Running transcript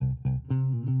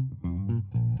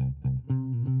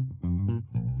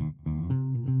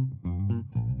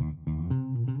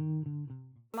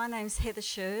my name's Heather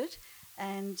Sheard,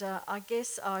 and I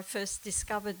guess I first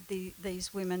discovered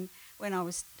these women when I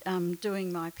was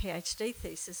doing my PhD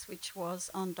thesis, which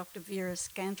was on Dr. Vera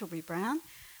Scantlebury-Brown,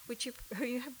 who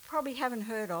you probably haven't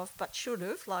heard of, but should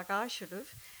have, like I should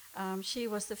have. She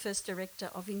was the first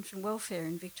director of infant welfare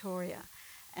in Victoria,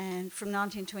 and from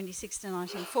 1926 to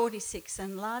 1946,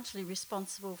 and largely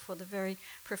responsible for the very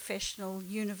professional,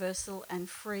 universal and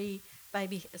free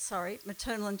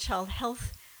maternal and child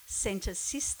health centre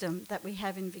system that we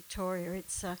have in Victoria.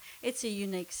 It's a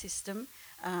unique system,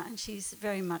 and she's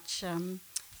very much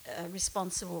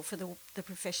responsible for the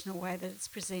professional way that it's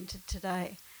presented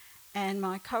today. And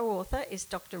my co-author is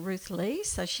Dr. Ruth Lee,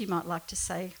 so she might like to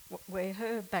say where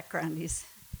her background is.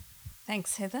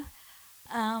 Thanks, Heather.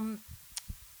 I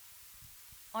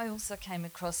also came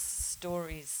across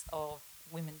stories of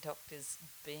women doctors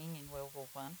being in World War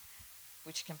I,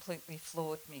 which completely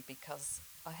floored me because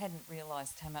I hadn't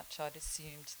realised how much I'd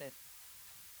assumed that,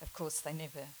 of course, they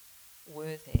never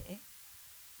were there. It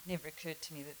never occurred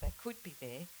to me that they could be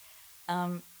there.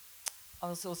 I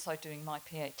was also doing my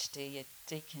PhD at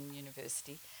Deakin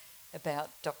University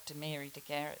about Dr. Mary de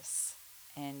Garis,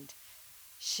 and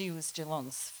she was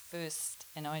Geelong's first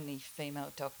and only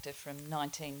female doctor from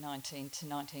 1919 to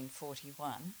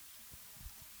 1941,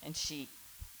 and she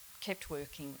kept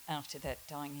working after that,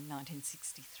 dying in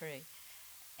 1963.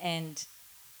 And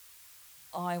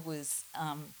I was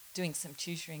doing some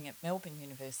tutoring at Melbourne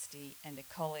University, and a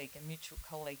mutual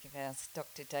colleague of ours,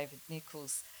 Dr. David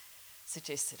Nichols,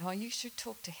 suggested, "Oh, you should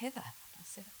talk to Heather." I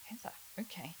said, "Heather,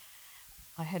 okay."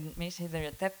 I hadn't met Heather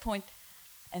at that point,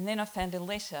 and then I found a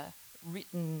letter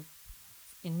written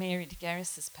in Mary de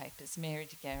Garis's papers, Mary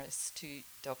de Garis to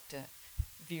Dr.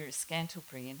 Vera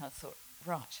Scantlebury, and I thought,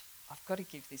 right, I've got to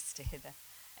give this to Heather.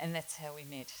 And that's how we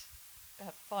met,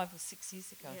 about 5 or 6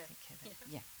 years ago, I think, Heather.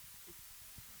 Yeah.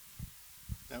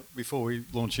 Now, before we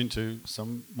launch into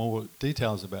some more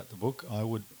details about the book, I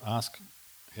would ask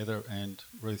Heather and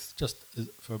Ruth just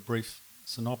for a brief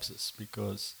synopsis,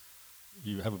 because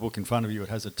you have a book in front of you, it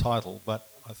has a title, but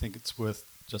I think it's worth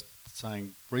just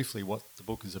saying briefly what the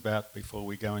book is about before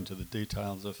we go into the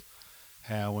details of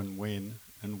how and when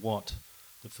and what.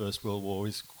 The First World War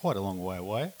is quite a long way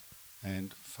away,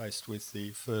 and faced with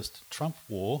the first Trump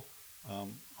war,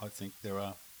 I think there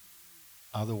are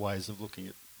other ways of looking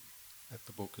at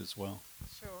the book as well.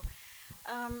 Sure.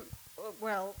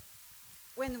 Well,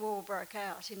 when the war broke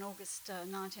out in August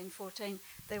 1914,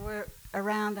 there were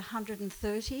around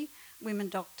 130 women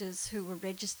doctors who were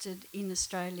registered in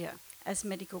Australia as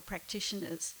medical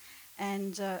practitioners.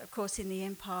 And of course in the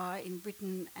Empire, in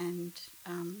Britain and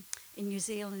in New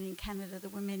Zealand and in Canada there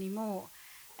were many more.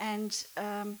 And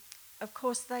of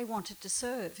course they wanted to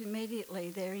serve. Immediately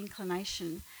their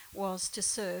inclination was to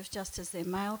serve just as their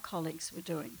male colleagues were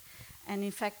doing. And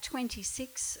in fact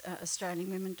 26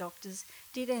 Australian women doctors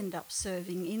did end up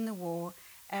serving in the war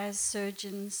as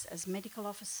surgeons, as medical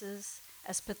officers,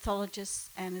 as pathologists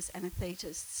and as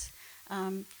anaesthetists.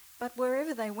 But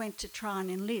wherever they went to try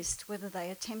and enlist, whether they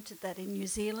attempted that in New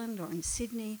Zealand or in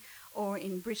Sydney or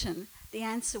in Britain, the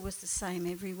answer was the same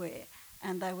everywhere.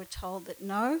 And they were told that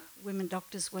no, women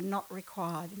doctors were not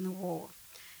required in the war.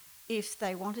 If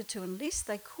they wanted to enlist,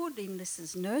 they could enlist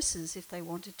as nurses if they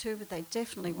wanted to, but they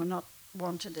definitely were not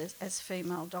wanted as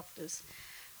female doctors.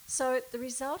 So the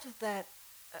result of that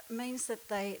means that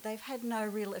they've had no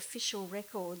real official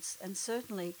records and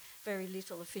certainly very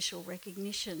little official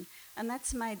recognition, and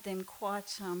that's made them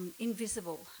quite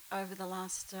invisible over the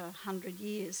last 100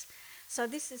 years. So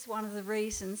this is one of the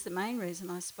reasons, the main reason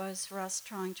I suppose, for us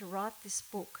trying to write this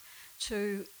book,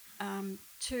 to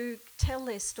tell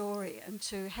their story and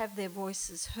to have their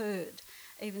voices heard,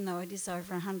 even though it is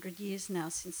over 100 years now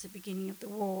since the beginning of the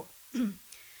war.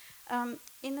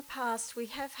 In the past we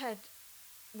have had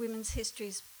women's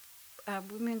histories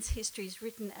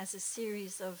written as a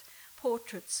series of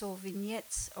portraits or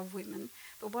vignettes of women,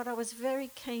 but what I was very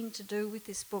keen to do with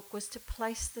this book was to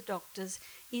place the doctors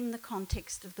in the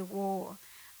context of the war,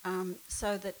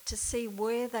 so that to see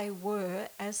where they were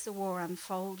as the war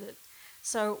unfolded.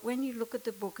 So when you look at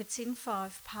the book, it's in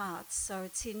 5 parts, so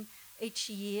it's in each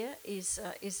year is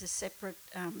a separate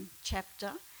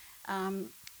chapter,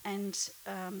 and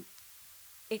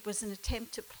it was an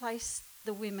attempt to place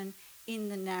the women in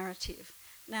the narrative.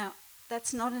 Now,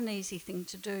 that's not an easy thing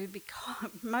to do,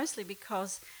 mostly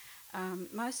because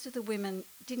most of the women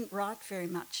didn't write very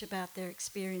much about their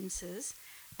experiences,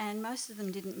 and most of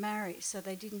them didn't marry, so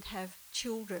they didn't have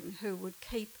children who would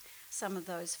keep some of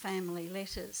those family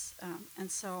letters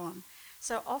and so on.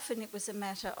 So often it was a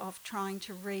matter of trying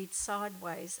to read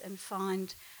sideways and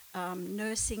find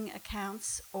nursing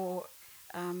accounts or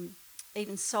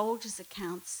even soldiers'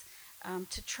 accounts,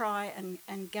 to try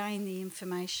and gain the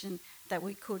information that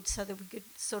we could, so that we could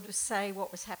sort of say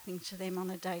what was happening to them on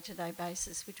a day-to-day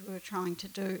basis, which we were trying to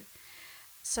do.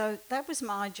 So that was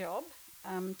my job,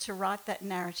 to write that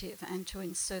narrative and to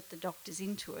insert the doctors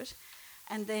into it.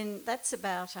 And then that's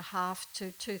about a half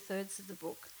to 2/3 of the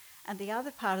book. And the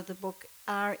other part of the book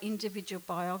are individual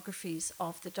biographies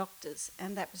of the doctors.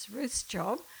 And that was Ruth's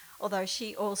job, although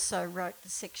she also wrote the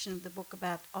section of the book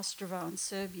about Ostrovo and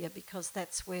Serbia, because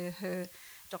that's where her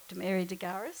Dr. Mary de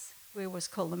Garis, we always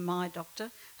call them my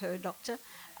doctor, her doctor,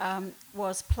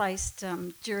 was placed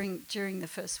during the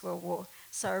First World War.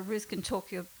 So Ruth can talk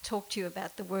to you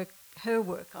about her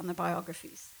work on the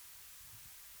biographies.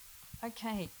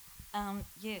 Okay.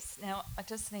 Yes, now I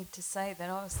just need to say that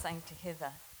I was saying to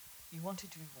Heather, you want to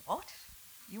do what?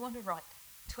 You want to write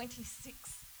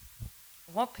 26,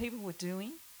 what people were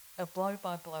doing, a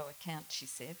blow-by-blow account, she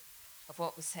said, of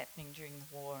what was happening during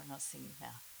the war, and I was thinking, no,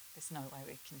 there's no way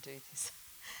we can do this.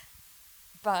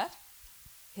 But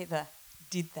Heather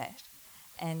did that,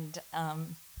 and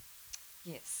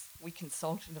yes, we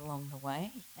consulted along the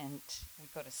way, and we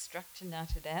got a structure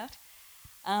nutted out.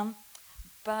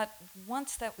 But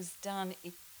once that was done,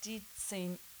 it did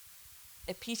seem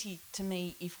a pity to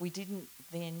me if we didn't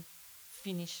then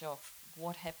finish off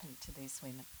what happened to these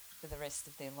women for the rest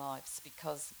of their lives,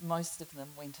 because most of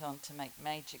them went on to make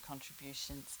major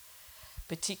contributions,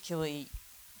 particularly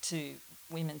to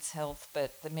women's health,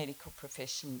 but the medical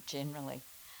profession generally.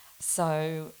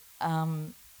 So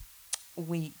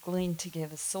we gleaned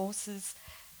together sources,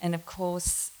 and of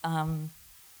course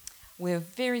we're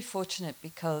very fortunate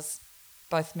because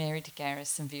both Mary de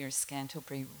Garis and Vera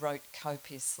Scantlebury wrote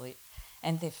copiously,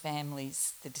 and their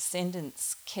families, the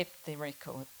descendants, kept their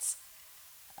records.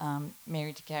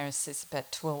 Mary de Garis says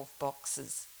about 12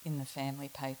 boxes in the family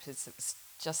papers. It was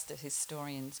just a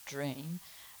historian's dream.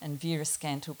 And Vera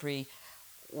Scantlebury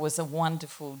was a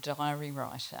wonderful diary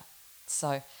writer.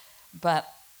 So,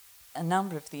 but a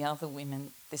number of the other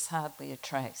women, there's hardly a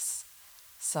trace.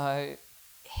 So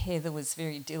Heather was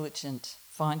very diligent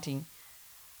finding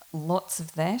lots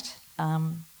of that.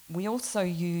 We also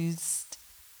used,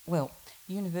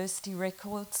 university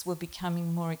records were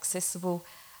becoming more accessible.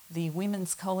 The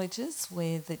women's colleges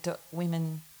where the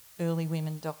early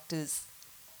women doctors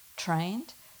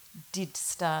trained did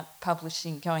start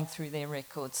publishing, going through their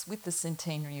records with the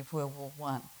centenary of World War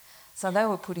I. So they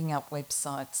were putting up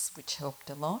websites, which helped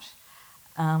a lot.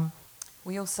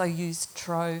 We also used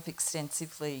Trove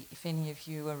extensively. If any of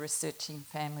you are researching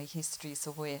family histories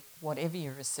or whatever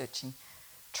you're researching,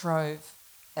 Trove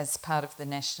as part of the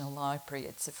National Library,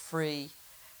 it's a free,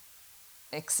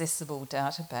 accessible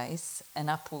database, and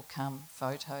up will come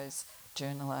photos,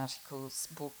 journal articles,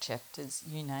 book chapters,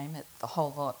 you name it. The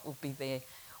whole lot will be there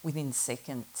within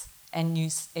seconds, and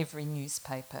every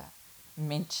newspaper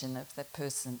mention of that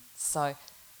person. So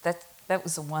that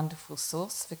was a wonderful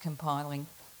source for compiling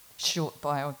short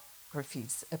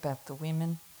biographies about the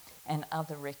women and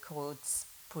other records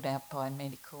put out by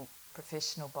medical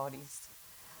professional bodies,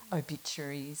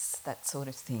 obituaries, that sort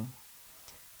of thing.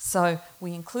 So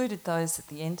we included those at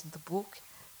the end of the book,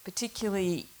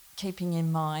 particularly keeping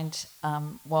in mind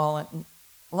while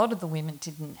a lot of the women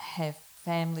didn't have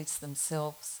families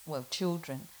themselves,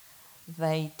 children,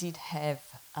 they did have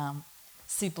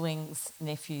siblings,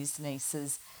 nephews,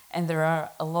 nieces, and there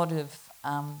are a lot of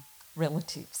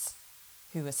relatives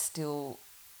who are still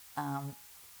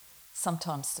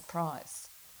sometimes surprised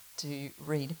to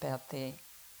read about their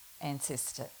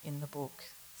ancestor in the book.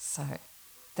 So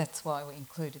that's why we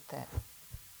included that.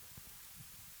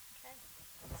 Okay.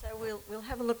 So we'll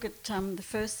have a look at the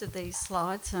first of these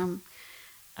slides.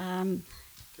 Can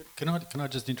I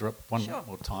just interrupt one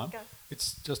more time? Go.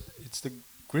 It's the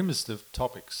grimmest of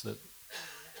topics that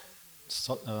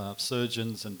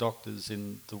surgeons and doctors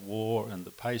in the war, and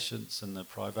the patients and the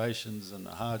privations and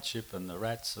the hardship and the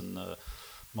rats and the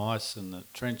mice and the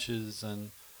trenches,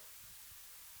 and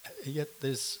yet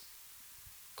there's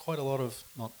quite a lot of,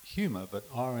 not humour, but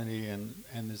irony, and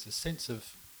there's a sense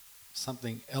of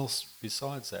something else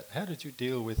besides that. How did you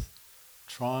deal with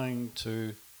trying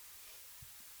to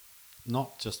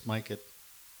not just make it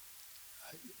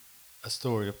a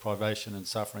story of privation and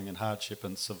suffering and hardship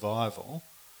and survival,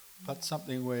 but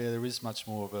something where there is much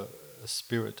more of a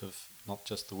spirit of not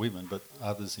just the women but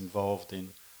others involved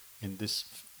in this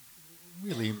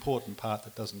really important part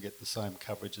that doesn't get the same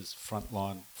coverage as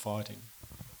frontline fighting?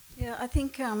 Yeah, I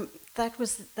think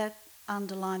that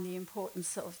underlined the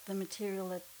importance of the material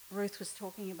that Ruth was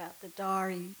talking about, the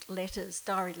diary letters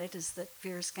that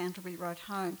Vera Scantlebury wrote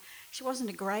home. She wasn't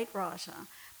a great writer,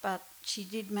 but she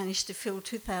did manage to fill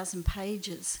 2,000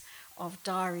 pages of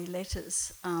diary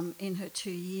letters in her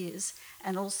 2 years,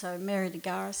 and also Mary de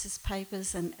Garis's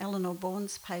papers and Eleanor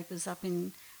Bourne's papers up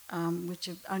in, which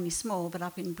are only small, but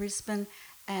up in Brisbane,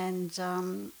 and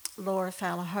Laura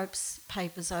Fowler Hope's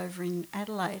papers over in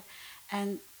Adelaide.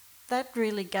 And that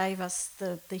really gave us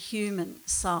the human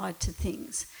side to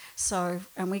things. So,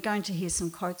 and we're going to hear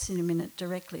some quotes in a minute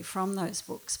directly from those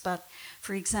books. But,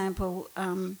 for example,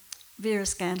 Vera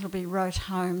Scantlebury wrote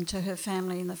home to her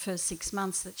family in the first 6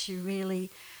 months that she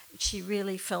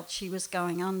really felt she was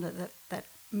going under, that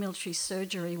military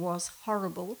surgery was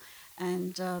horrible,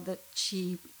 and that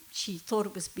she thought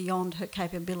it was beyond her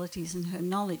capabilities and her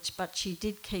knowledge, but she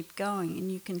did keep going.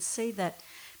 And you can see that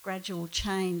gradual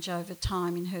change over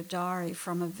time in her diary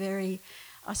from a very,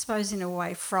 I suppose in a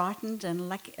way, frightened and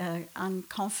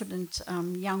unconfident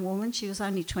young woman. She was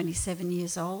only 27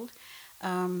 years old,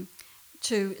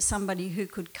 to somebody who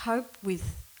could cope with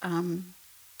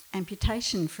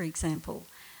amputation, for example,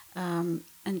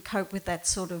 and cope with that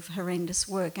sort of horrendous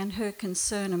work, and her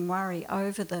concern and worry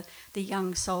over the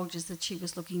young soldiers that she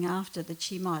was looking after, that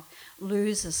she might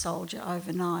lose a soldier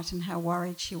overnight, and how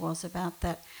worried she was about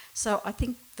that. So I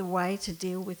think the way to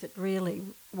deal with it really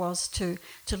was to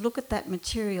look at that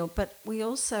material. But we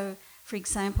also, for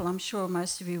example, I'm sure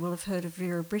most of you will have heard of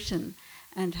Vera Brittain,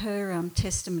 and her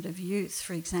Testament of Youth,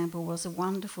 for example, was a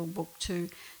wonderful book to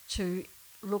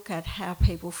look at how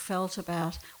people felt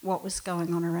about what was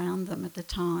going on around them at the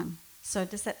time. So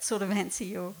does that sort of answer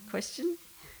your question?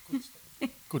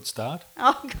 Good start.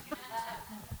 Oh, God.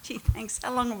 Gee, thanks.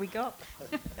 How long have we got?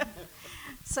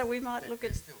 So we might look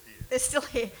at... They're still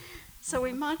here. So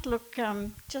we might look,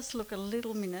 just look a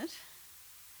little minute.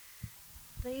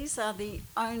 These are the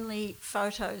only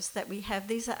photos that we have.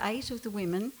 These are 8 of the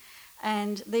women,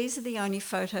 and these are the only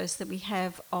photos that we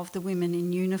have of the women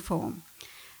in uniform.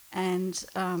 And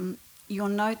you'll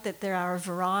note that there are a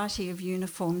variety of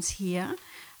uniforms here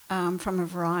from a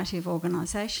variety of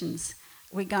organisations.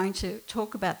 We're going to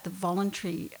talk about the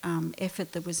voluntary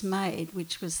effort that was made,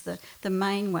 which was the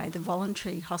main way. The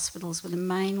voluntary hospitals were the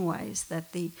main ways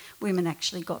that the women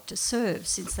actually got to serve,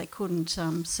 since they couldn't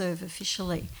serve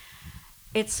officially.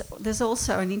 There's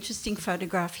also an interesting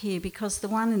photograph here, because the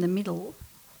one in the middle,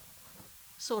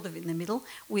 sort of in the middle,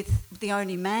 with the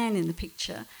only man in the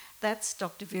picture, that's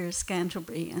Dr. Vera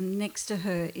Scantlebury, and next to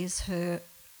her is her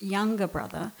younger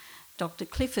brother, Dr.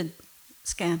 Clifford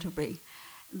Scantlebury.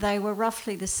 They were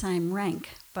roughly the same rank,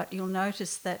 but you'll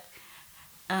notice that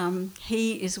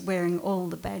he is wearing all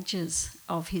the badges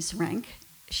of his rank.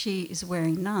 She is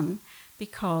wearing none,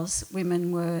 because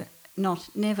women were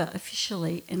never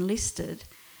officially enlisted.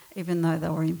 Even though they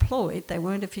were employed, they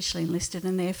weren't officially enlisted,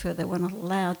 and therefore they were not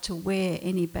allowed to wear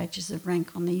any badges of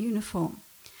rank on the uniform.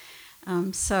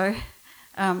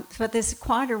 But there's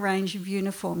quite a range of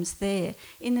uniforms there.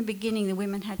 In the beginning, the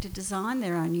women had to design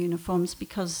their own uniforms,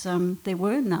 because there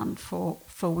were none for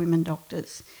women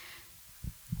doctors.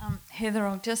 Heather,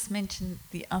 I'll just mention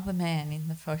the other man in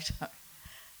the photo.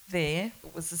 There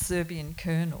was a Serbian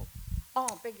colonel.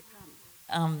 Oh, beg your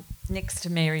pardon. Next to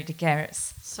Mary de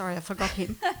Garis. Sorry, I forgot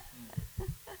him.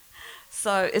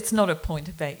 So it's not a point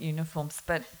about uniforms,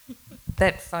 but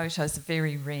that photo's a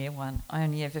very rare one. I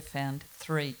only ever found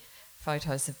 3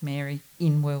 photos of Mary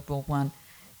in World War I,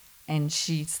 and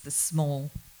she's the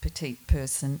small, petite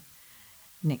person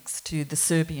next to the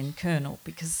Serbian colonel,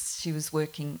 because she was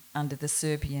working under the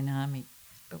Serbian army.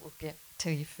 But we'll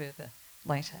tell you further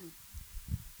later.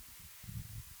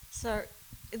 So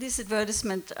this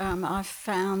advertisement I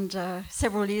found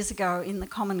several years ago in the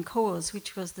Common Cause,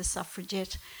 which was the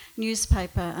suffragette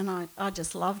newspaper, and I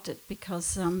just loved it,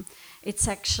 because it's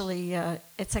actually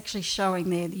showing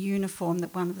there the uniform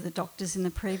that one of the doctors in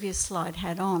the previous slide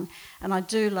had on. And I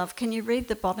do love... Can you read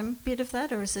the bottom bit of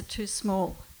that, or is it too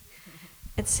small?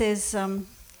 It says, I don't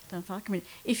know if I can read.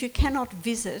 If you cannot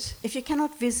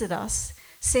visit us,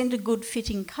 send a good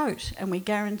fitting coat, and we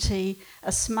guarantee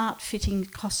a smart fitting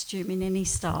costume in any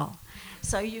style.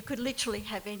 So you could literally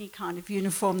have any kind of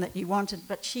uniform that you wanted,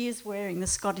 but she is wearing the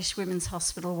Scottish Women's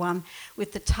Hospital one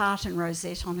with the tartan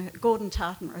rosette on her, Gordon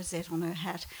tartan rosette on her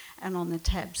hat and on the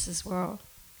tabs as well.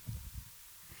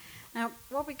 Now,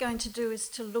 what we're going to do is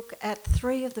to look at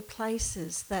 3 of the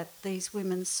places that these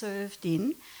women served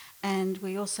in, and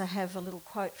we also have a little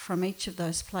quote from each of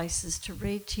those places to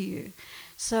read to you.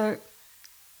 So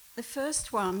the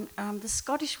first one, the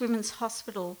Scottish Women's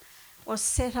Hospital was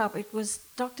set up. It was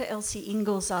Dr. Elsie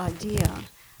Ingall's idea,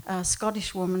 a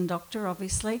Scottish woman doctor,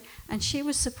 obviously, and she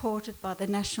was supported by the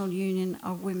National Union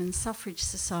of Women's Suffrage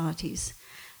Societies.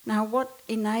 Now, what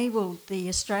enabled the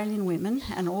Australian women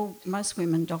and most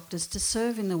women doctors to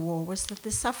serve in the war was that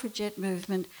the suffragette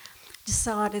movement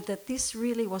decided that this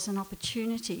really was an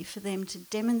opportunity for them to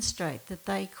demonstrate that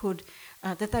they could,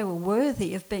 that they were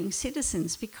worthy of being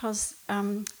citizens, because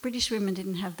British women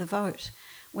didn't have the vote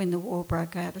when the war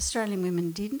broke out. Australian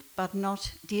women did, but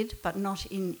not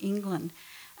in England.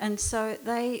 And so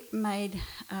they made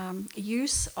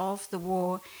use of the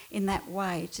war in that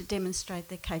way to demonstrate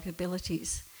their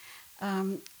capabilities.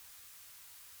 The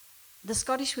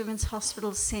Scottish Women's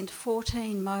Hospital sent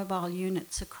 14 mobile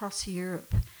units across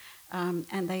Europe,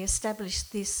 and they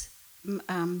established this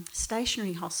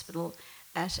stationary hospital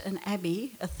at an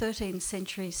abbey, a 13th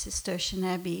century Cistercian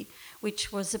abbey,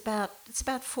 which was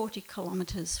about 40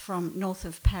 kilometres from north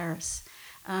of Paris.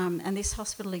 And this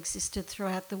hospital existed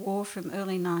throughout the war from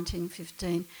early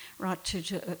 1915 right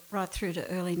through to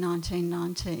early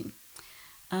 1919.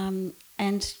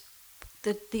 And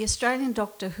the Australian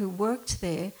doctor who worked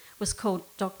there was called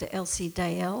Dr. Elsie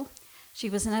Dale. She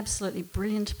was an absolutely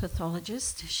brilliant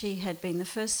pathologist. She had been the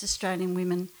first Australian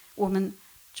woman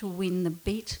to win the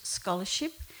Beat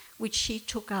Scholarship, which she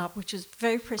took up, which was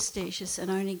very prestigious and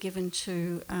only given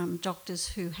to doctors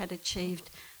who had achieved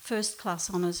first-class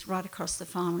honours right across the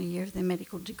final year of their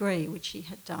medical degree, which she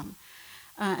had done.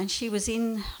 And she was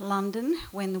in London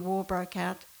when the war broke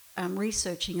out,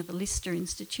 researching at the Lister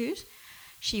Institute.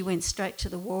 She went straight to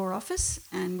the War Office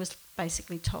and was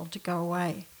basically told to go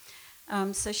away.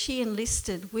 So she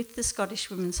enlisted with the Scottish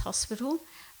Women's Hospital.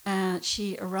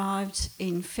 She arrived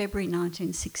in February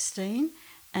 1916,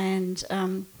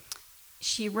 and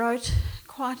she wrote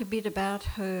quite a bit about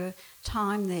her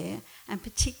time there, and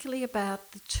particularly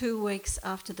about the 2 weeks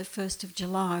after the 1st of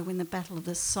July when the Battle of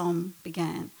the Somme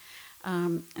began.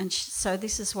 So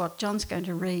this is what John's going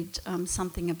to read,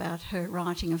 something about her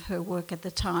writing of her work at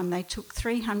the time. They took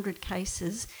 300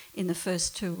 cases in the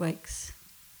first 2 weeks.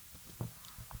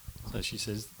 So she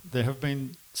says, "There have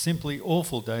been simply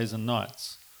awful days and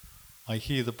nights. I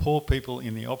hear the poor people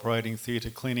in the operating theatre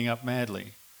cleaning up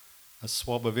madly. A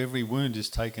swab of every wound is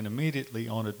taken immediately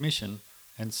on admission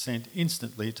and sent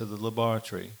instantly to the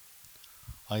laboratory.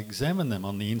 I examine them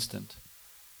on the instant.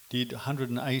 Did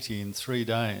 180 in 3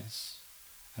 days,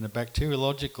 and a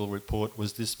bacteriological report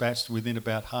was dispatched within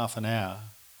about half an hour.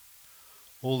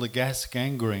 All the gas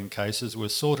gangrene cases were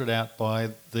sorted out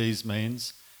by these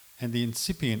means, and the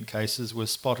incipient cases were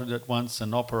spotted at once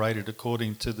and operated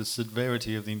according to the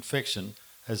severity of the infection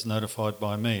as notified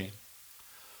by me.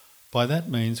 By that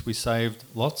means we saved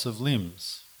lots of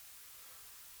limbs.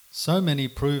 So many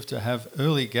proved to have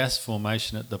early gas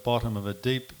formation at the bottom of a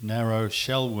deep, narrow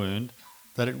shell wound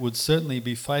that it would certainly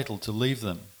be fatal to leave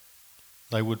them.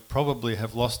 They would probably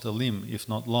have lost a limb, if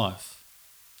not life.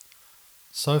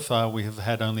 So far we have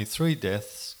had only 3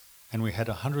 deaths, and we had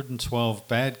 112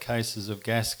 bad cases of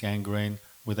gas gangrene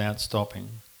without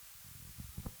stopping."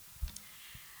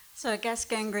 So gas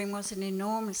gangrene was an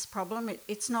enormous problem.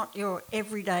 It's not your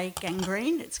everyday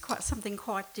gangrene. It's something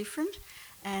quite different,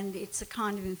 and it's a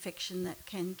kind of infection that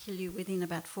can kill you within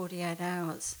about 48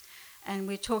 hours. And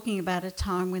we're talking about a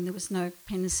time when there was no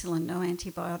penicillin, no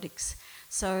antibiotics.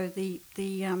 So the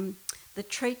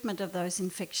treatment of those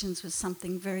infections was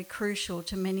something very crucial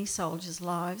to many soldiers'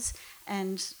 lives,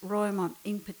 and Roermond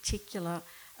in particular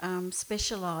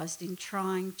specialised in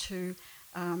trying to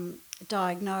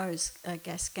diagnose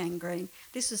gas gangrene.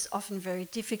 This was often very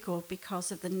difficult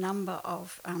because of the number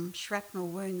of shrapnel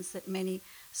wounds that many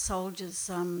soldiers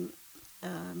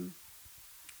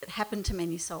it happened to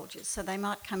many soldiers. So they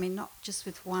might come in not just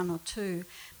with 1 or 2,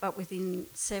 but within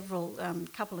several,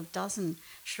 couple of dozen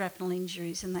shrapnel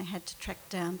injuries, and they had to try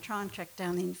and track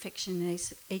down the infection in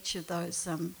each of those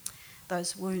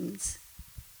wounds.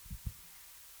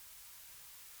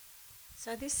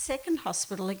 So this second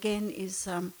hospital again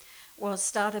was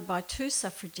started by 2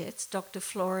 suffragettes, Dr.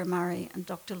 Flora Murray and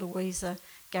Dr. Louisa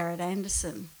Garrett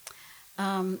Anderson.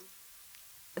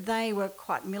 They were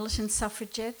quite militant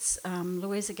suffragettes.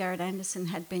 Louisa Garrett Anderson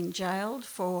had been jailed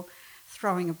for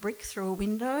throwing a brick through a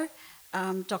window.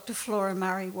 Dr. Flora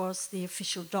Murray was the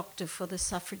official doctor for the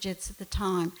suffragettes at the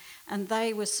time, and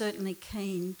they were certainly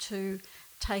keen to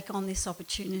take on this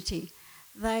opportunity.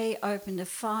 They opened a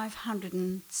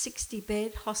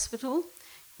 560-bed hospital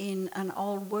in an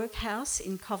old workhouse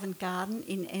in Covent Garden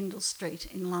in Endell Street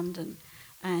in London.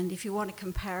 And if you want a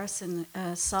comparison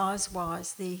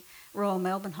size-wise, the Royal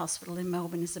Melbourne Hospital in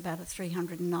Melbourne is about a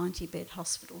 390-bed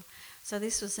hospital. So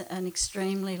this was an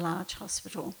extremely large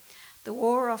hospital. The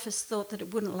War Office thought that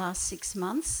it wouldn't last 6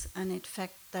 months, and in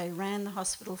fact they ran the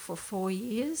hospital for 4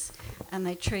 years, and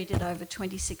they treated over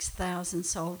 26,000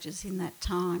 soldiers in that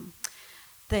time.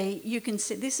 You can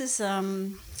see, this is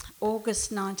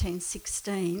August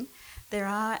 1916. there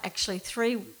are actually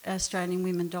 3 Australian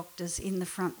women doctors in the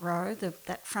front row.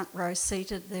 That front row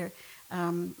seated there,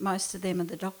 most of them are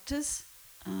the doctors.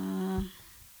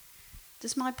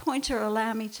 Does my pointer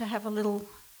allow me to have a little?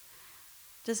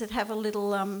 Does it have a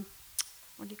little?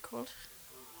 What do you call it?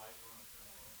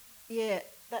 Yeah,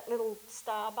 that little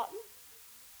star button.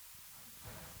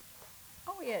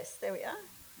 Oh yes, there we are.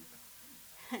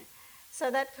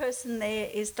 So that person there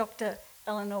is Dr.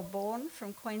 Eleanor Bourne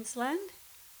from Queensland.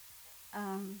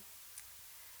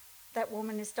 That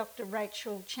woman is Dr.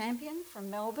 Rachel Champion from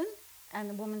Melbourne, and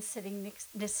the woman sitting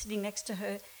next to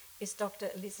her is Dr.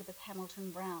 Elizabeth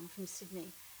Hamilton Brown from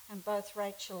Sydney. And both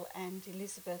Rachel and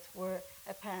Elizabeth were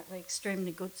apparently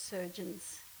extremely good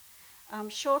surgeons.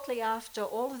 Shortly after,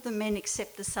 all of the men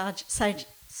except the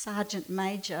Sergeant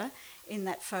Major in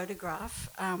that photograph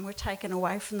were taken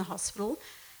away from the hospital,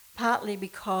 partly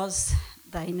because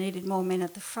they needed more men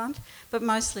at the front, but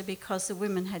mostly because the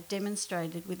women had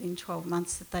demonstrated within 12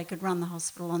 months that they could run the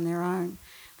hospital on their own,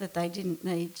 that they didn't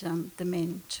need the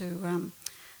men to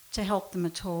help them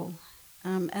at all.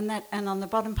 And on the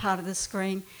bottom part of the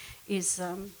screen is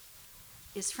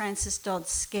Frances Dodd's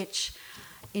sketch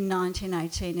in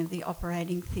 1918 of the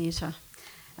operating theatre.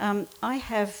 I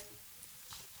have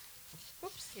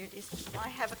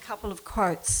a couple of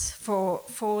quotes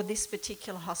for this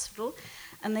particular hospital,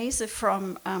 and these are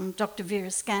from Dr.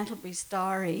 Vera Scantlebury's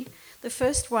diary. The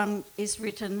first one is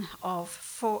written of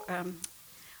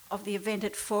the event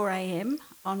at 4 a.m.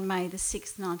 on May the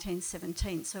 6th,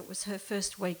 1917, so it was her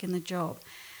first week in the job.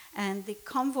 And the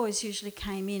convoys usually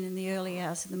came in the early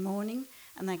hours of the morning,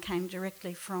 and they came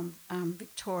directly from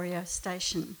Victoria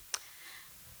Station.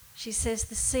 She says,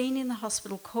 the scene in the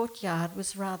hospital courtyard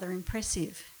was rather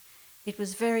impressive. It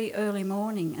was very early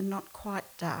morning and not quite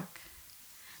dark.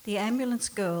 The ambulance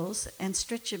girls and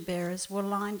stretcher bearers were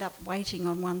lined up waiting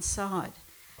on one side,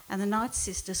 and the night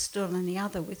sister stood on the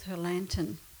other with her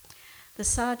lantern. The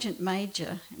Sergeant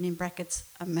Major, and in brackets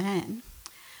a man,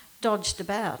 dodged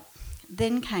about.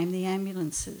 Then came the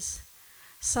ambulances.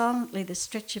 Silently the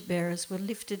stretcher bearers were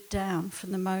lifted down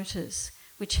from the motors,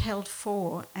 which held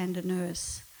 4 and a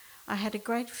nurse. I had a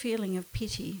great feeling of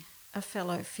pity, a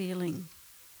fellow feeling.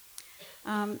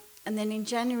 And then in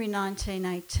January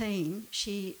 1918,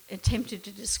 she attempted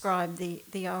to describe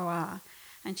the OR,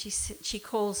 and she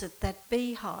calls it that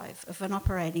beehive of an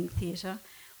operating theatre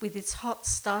with its hot,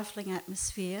 stifling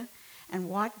atmosphere and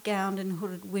white-gowned and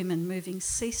hooded women moving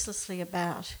ceaselessly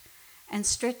about, and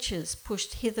stretchers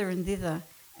pushed hither and thither,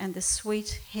 and the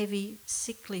sweet, heavy,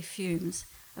 sickly fumes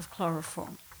of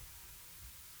chloroform.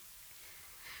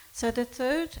 So the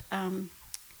third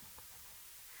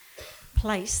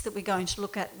place that we're going to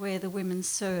look at where the women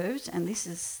served, and this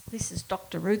is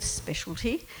Dr. Ruth's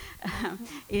specialty,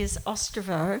 is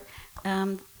Ostrovo.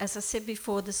 As I said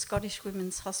before, the Scottish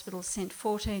Women's Hospital sent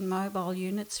 14 mobile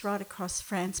units right across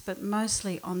France, but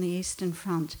mostly on the Eastern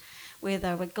Front, where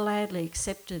they were gladly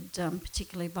accepted,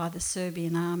 particularly by the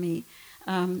Serbian army.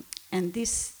 And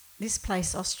this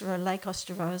place, Ostrovo, Lake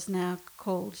Ostrovo, is now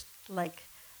called Lake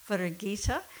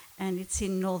Varagita, and it's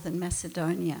in northern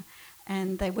Macedonia.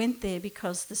 And they went there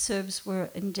because the Serbs were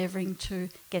endeavouring to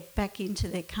get back into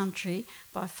their country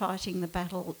by fighting the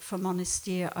battle for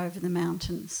Monastir over the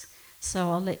mountains.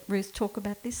 So I'll let Ruth talk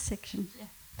about this section. Yeah.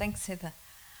 Thanks, Heather.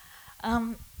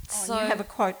 So you have a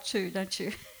quote too, don't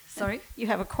you? Sorry? You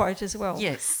have a quote as well.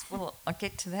 Yes. Well, I'll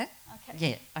get to that. Okay.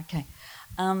 Yeah, okay.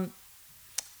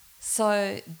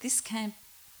 So this camp,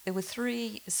 there were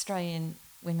 3 Australian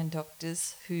women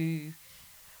doctors who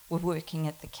were working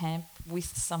at the camp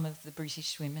with some of the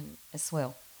British women as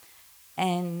well.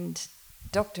 And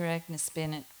Dr. Agnes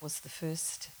Bennett was the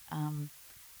first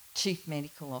chief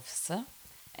medical officer,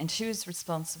 and she was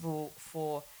responsible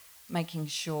for making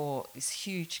sure this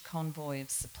huge convoy of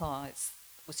supplies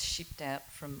was shipped out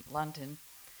from London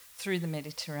through the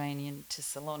Mediterranean to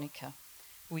Salonika,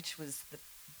 which was the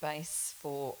base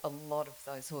for a lot of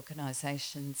those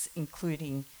organisations,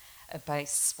 including a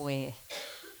base where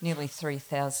nearly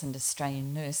 3,000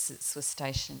 Australian nurses were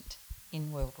stationed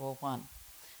in World War I.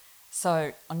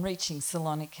 So on reaching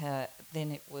Salonika,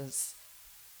 then it was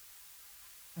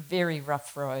very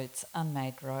rough roads,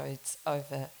 unmade roads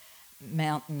over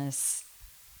mountainous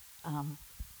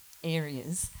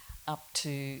areas up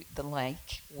to the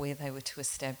lake, where they were to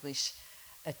establish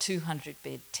a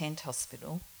 200-bed tent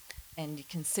hospital. And you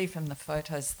can see from the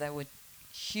photos they were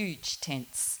huge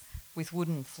tents with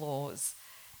wooden floors,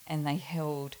 and they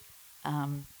held,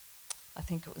 I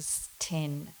think it was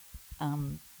 10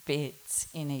 beds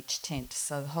in each tent.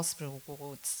 So the hospital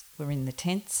wards were in the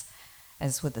tents,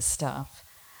 as were the staff.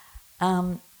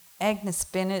 Agnes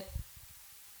Bennett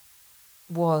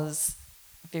was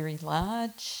very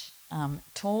large,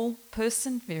 tall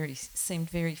person, seemed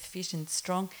very fit and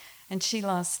strong, and she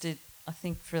lasted, I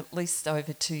think, for at least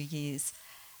over 2 years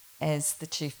as the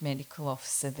chief medical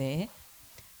officer there.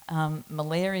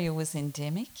 Malaria was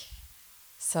endemic,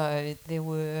 so there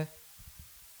were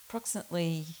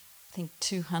approximately, I think,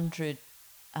 200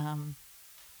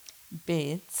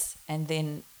 beds, and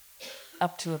then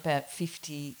up to about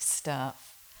 50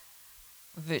 staff,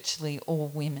 virtually all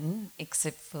women,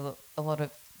 except for a lot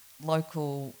of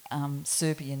local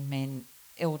Serbian men,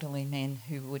 elderly men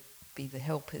who would be the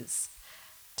helpers,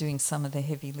 doing some of the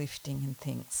heavy lifting and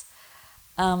things.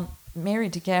 Mary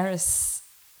de Garis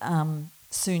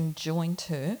soon joined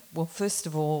her. Well, first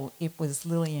of all, it was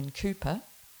Lillian Cooper,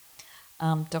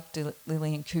 Dr.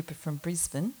 Lillian Cooper from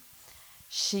Brisbane.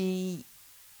 She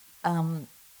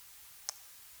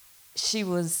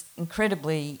was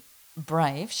incredibly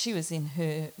brave. She was in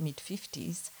her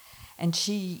mid-50s, and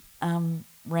she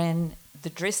ran the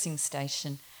dressing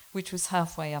station, which was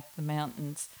halfway up the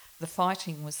mountains. The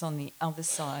fighting was on the other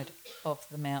side of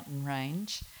the mountain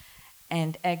range,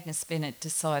 and Agnes Bennett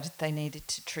decided they needed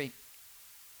to treat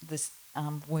the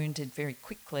wounded very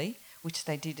quickly, which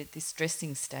they did at this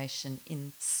dressing station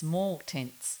in small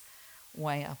tents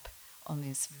way up on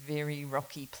this very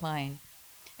rocky plain.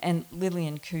 And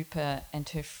Lillian Cooper and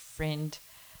her friend,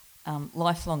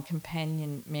 lifelong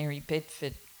companion Mary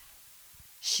Bedford,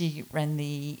 she ran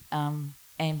the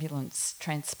ambulance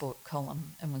transport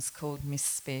column and was called Miss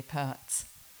Spare Parts.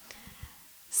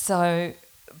 So,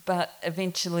 but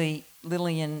eventually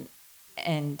Lillian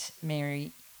and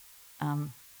Mary,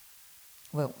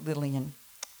 Lillian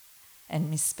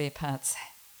and Miss Spare Parts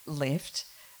left.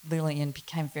 Lillian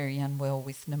became very unwell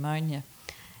with pneumonia,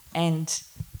 and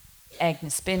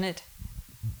Agnes Bennett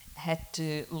had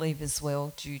to leave as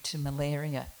well due to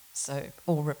malaria, so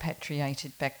all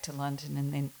repatriated back to London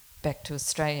and then back to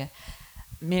Australia.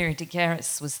 Mary de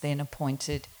Garis was then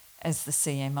appointed as the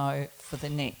CMO for the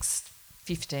next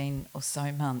 15 or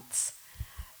so months.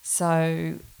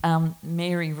 So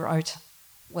Mary wrote,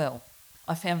 well,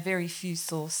 I found very few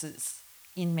sources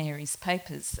in Mary's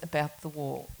papers about the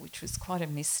war, which was quite a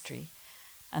mystery,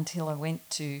 until I went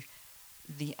to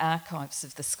the archives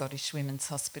of the Scottish Women's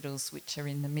Hospitals, which are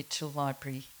in the Mitchell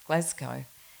Library, Glasgow,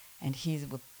 and here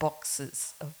were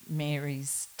boxes of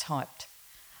Mary's typed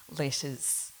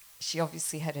letters. She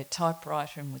obviously had her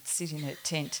typewriter and would sit in her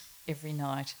tent every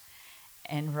night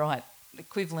and write the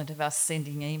equivalent of us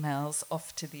sending emails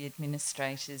off to the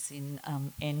administrators in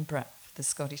Edinburgh for the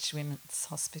Scottish Women's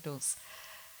Hospitals.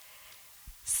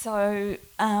 So,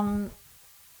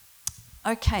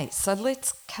 okay, so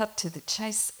let's cut to the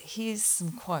chase. Here's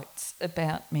some quotes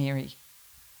about Mary.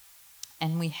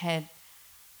 And we had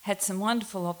some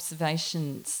wonderful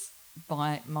observations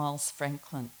by Miles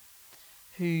Franklin,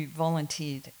 who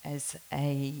volunteered as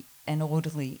an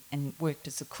orderly and worked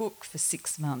as a cook for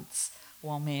 6 months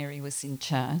while Mary was in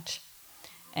charge.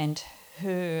 And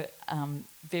her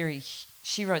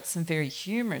she wrote some very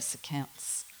humorous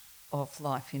accounts of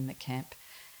life in the camp,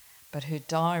 but her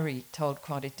diary told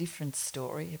quite a different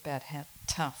story about how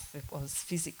tough it was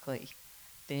physically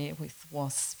there, with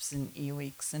wasps and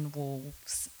earwigs and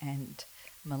wolves and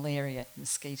malaria,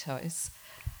 mosquitoes.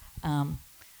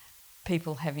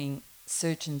 People having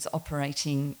surgeons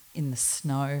operating in the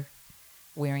snow,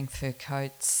 wearing fur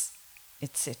coats,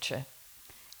 etc.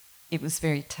 It was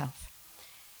very tough.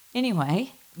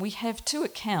 Anyway, we have 2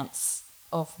 accounts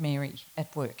of Mary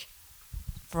at work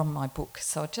from my book,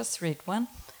 so I just read one.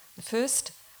 The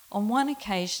first, on one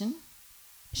occasion,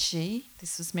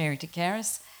 this was Mary de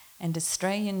Garis, and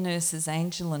Australian nurses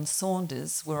Angel and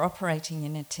Saunders were operating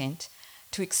in a tent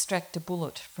to extract a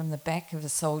bullet from the back of a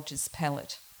soldier's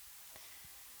pallet.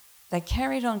 They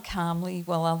carried on calmly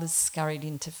while others scurried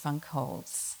into funk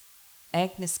holes.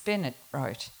 Agnes Bennett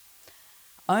wrote,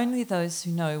 "Only those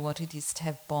who know what it is to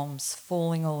have bombs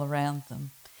falling all around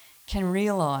them can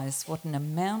realise what an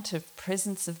amount of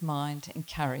presence of mind and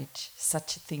courage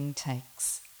such a thing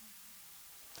takes."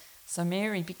 So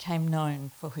Mary became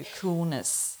known for her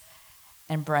coolness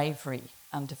and bravery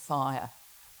under fire,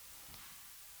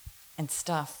 and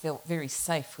staff felt very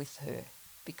safe with her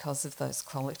because of those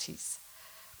qualities.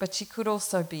 But she could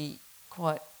also be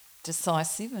quite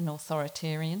decisive and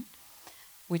authoritarian,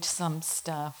 which some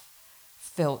staff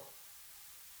felt.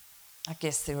 I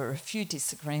guess there were a few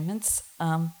disagreements,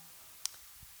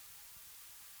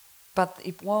 but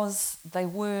they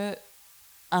were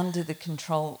under the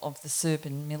control of the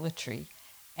Serbian military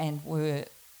and were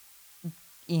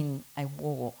in a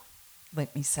war,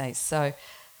 let me say. So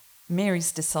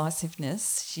Mary's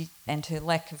decisiveness and her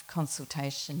lack of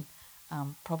consultation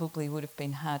probably would have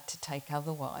been hard to take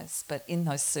otherwise. But in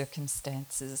those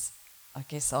circumstances, I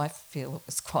guess I feel it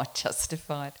was quite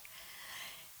justified.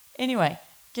 Anyway,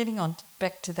 getting on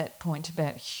back to that point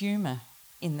about humour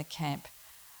in the camp,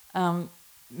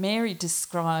 Mary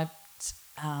described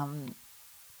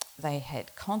they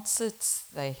had concerts,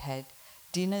 they had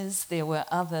dinners, there were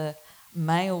other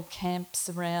male camps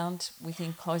around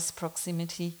within close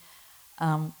proximity.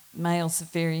 Males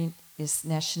of various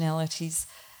nationalities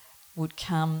would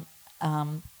come,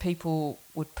 people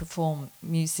would perform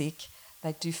music,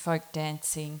 they'd do folk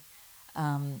dancing.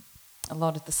 A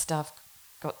lot of the staff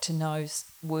got to know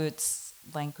words,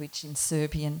 language in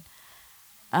Serbian.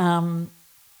 And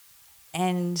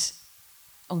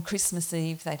on Christmas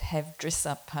Eve they'd have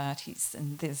dress-up parties,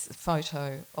 and there's a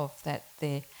photo of that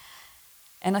there.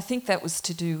 And I think that was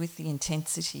to do with the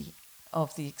intensity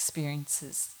of the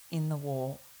experiences in the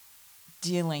war,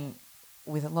 dealing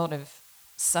with a lot of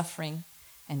suffering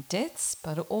and deaths,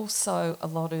 but also a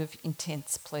lot of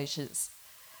intense pleasures.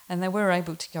 And they were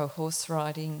able to go horse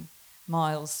riding.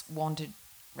 Miles wandered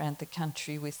around the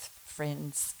country with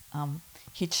friends,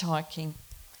 hitchhiking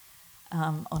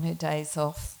on her days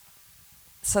off.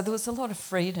 So there was a lot of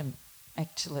freedom,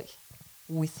 actually,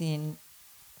 within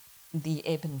the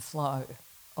ebb and flow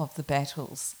of the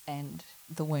battles and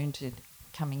the wounded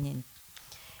coming in.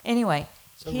 Anyway,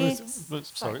 so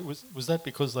was that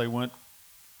because they weren't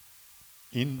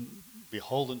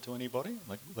beholden to anybody?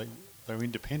 Like they were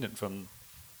independent from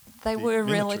They the were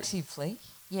military? relatively,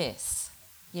 yes.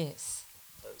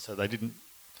 So they didn't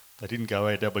go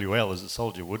AWL as a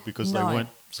soldier would, because they No. weren't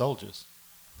soldiers.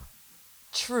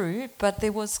 True, but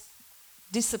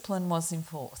discipline was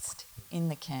enforced in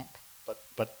the camp.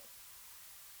 But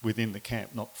within the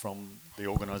camp, not from the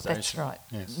organisation. That's right.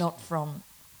 Yes. Not from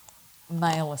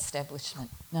male establishment,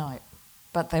 no.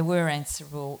 But they were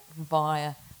answerable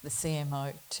via the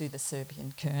CMO to the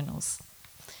Serbian colonels.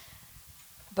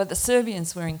 But the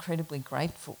Serbians were incredibly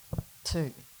grateful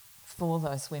too for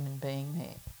those women being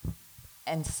there.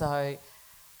 And so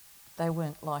they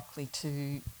weren't likely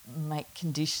to make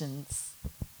conditions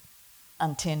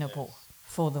untenable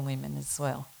for the women as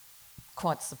well.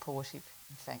 Quite supportive,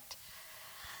 in fact.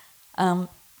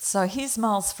 So here's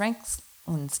Miles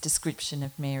Franklin's description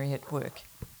of Mary at work.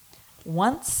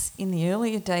 Once, in the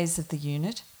earlier days of the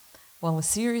unit, while a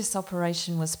serious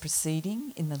operation was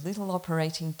proceeding in the little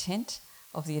operating tent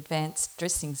of the advanced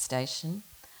dressing station,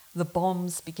 the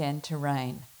bombs began to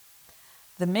rain.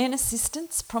 The men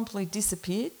assistants promptly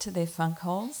disappeared to their funk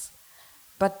holes,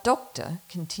 but Doctor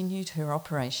continued her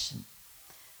operation,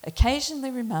 occasionally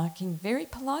remarking very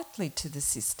politely to the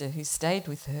sister who stayed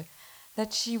with her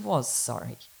that she was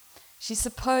sorry. She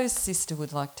supposed Sister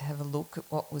would like to have a look at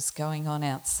what was going on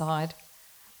outside,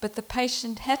 but the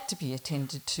patient had to be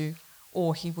attended to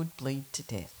or he would bleed to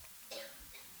death.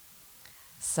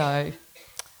 So,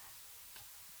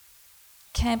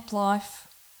 camp life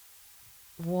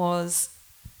was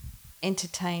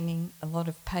entertaining, a lot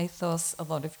of pathos, a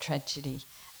lot of tragedy,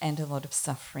 and a lot of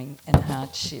suffering and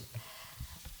hardship,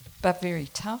 but very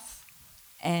tough.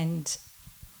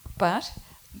 But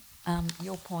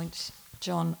your point,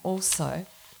 John, also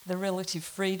the relative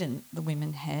freedom the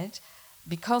women had,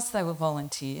 because they were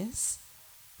volunteers.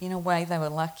 In a way, they were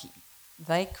lucky.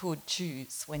 They could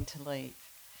choose when to leave.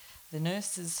 The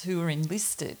nurses who were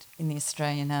enlisted in the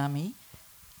Australian Army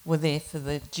were there for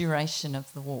the duration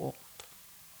of the war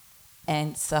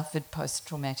and suffered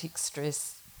post-traumatic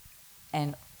stress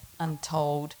and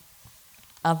untold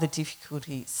other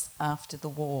difficulties after the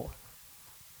war,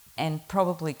 and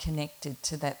probably connected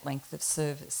to that length of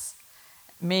service.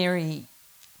 Mary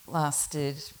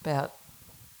lasted about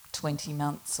 20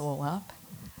 months all up,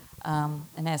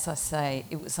 and as I say,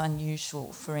 it was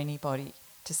unusual for anybody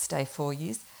to stay 4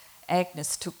 years.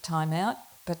 Agnes took time out,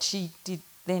 but she did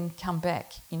then come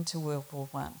back into World War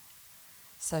I.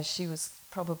 So she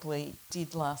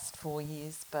did last 4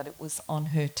 years, but it was on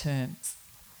her terms,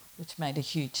 which made a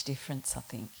huge difference, I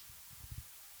think.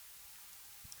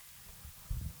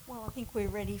 Well, I think we're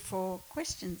ready for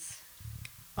questions,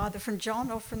 either from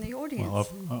John or from the audience.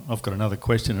 Well, I've got another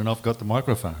question, and I've got the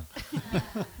microphone.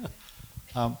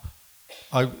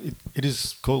 It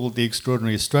is called the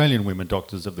Extraordinary Australian Women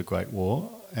Doctors of the Great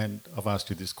War, and I've asked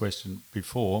you this question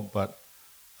before, but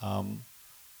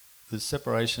the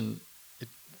separation,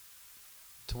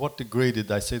 to what degree did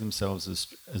they see themselves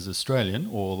as Australian,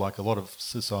 or like a lot of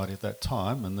society at that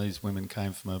time, and these women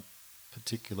came from a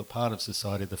particular part of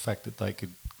society, the fact that they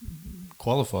could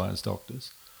qualify as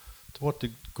doctors, to what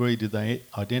degree did they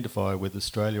identify with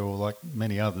Australia, or like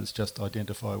many others, just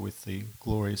identify with the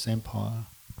glorious empire?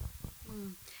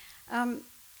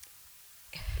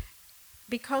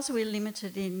 because we're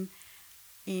limited in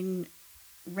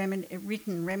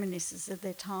written reminiscences of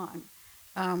their time,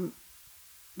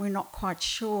 we're not quite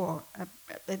sure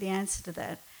the answer to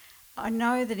that. I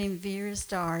know that in Vera's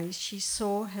diaries she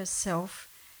saw herself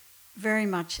very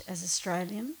much as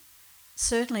Australian.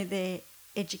 Certainly their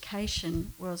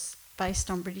education was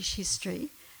based on British history,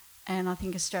 and I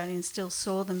think Australians still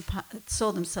saw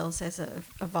themselves as a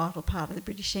vital part of the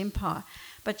British Empire.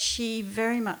 But she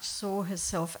very much saw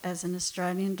herself as an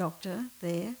Australian doctor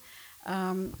there,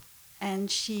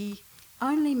 and she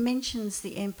only mentions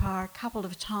the empire a couple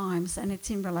of times, and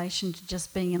it's in relation to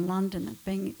just being in London and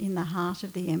being in the heart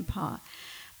of the empire.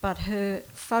 But her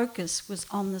focus was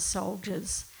on the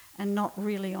soldiers and not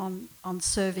really on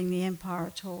serving the empire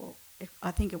at all.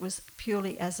 I think it was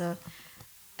purely as a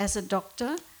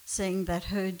doctor, seeing that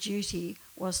her duty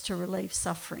was to relieve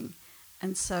suffering.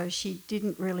 And so she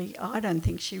didn't really, I don't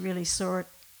think she really saw it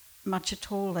much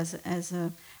at all as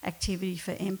a activity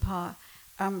for empire.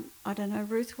 I don't know,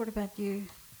 Ruth, what about you?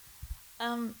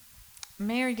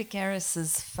 Mary de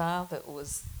Garris's father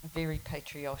was very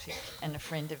patriotic and a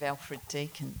friend of Alfred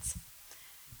Deacon's.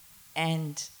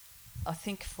 And I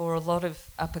think for a lot of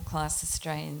upper class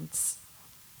Australians,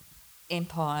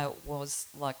 empire was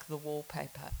like the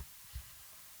wallpaper.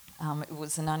 It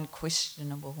was an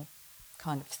unquestionable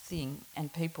kind of thing,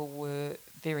 and people were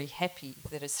very happy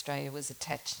that Australia was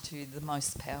attached to the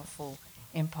most powerful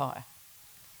empire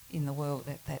in the world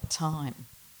at that time.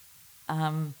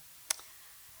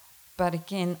 But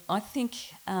again, I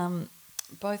think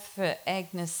both for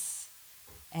Agnes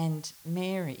and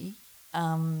Mary,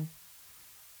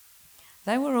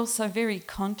 they were also very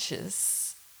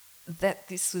conscious that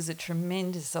this was a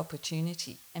tremendous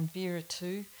opportunity, and Vera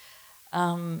too,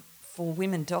 for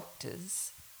women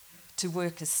doctors to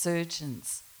work as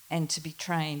surgeons and to be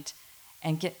trained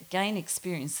and gain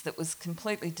experience that was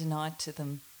completely denied to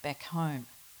them back home.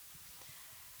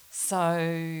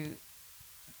 So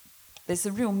there's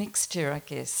a real mixture, I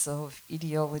guess, of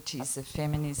ideologies of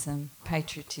feminism,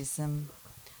 patriotism,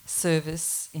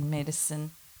 service in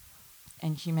medicine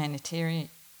and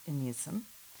humanitarianism,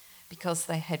 because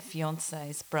they had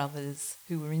fiancés, brothers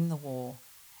who were in the war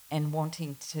and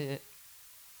wanting to,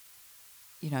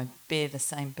 bear the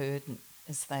same burden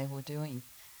as they were doing.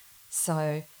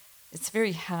 So it's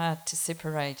very hard to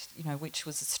separate, which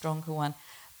was a stronger one.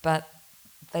 But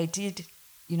they did,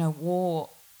 war,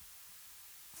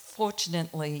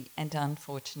 fortunately and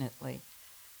unfortunately,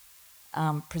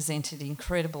 presented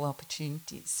incredible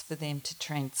opportunities for them to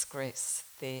transgress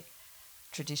their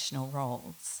traditional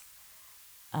roles.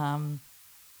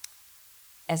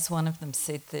 As one of them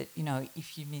said that,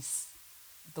 if you miss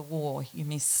the war, you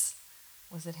miss,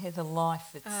 was it Heather,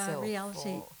 life itself? Reality.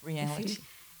 Or reality.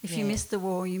 If you missed the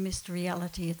war, you missed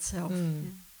reality itself.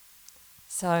 Yeah.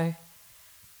 So,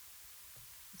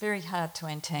 very hard to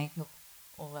untangle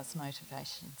all those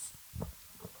motivations.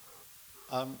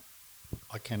 I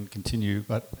can continue,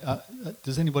 but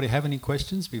does anybody have any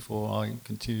questions before I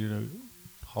continue to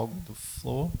hog the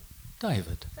floor?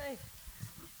 David. Dave.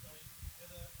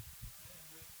 Heather and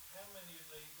Ruth, how many of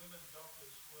the women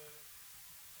doctors were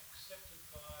accepted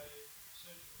by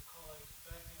surgical colleagues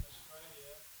back in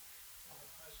Australia in the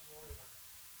post-war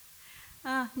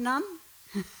era? None.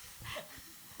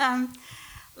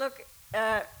 Look,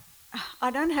 I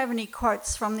don't have any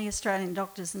quotes from the Australian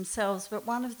doctors themselves, but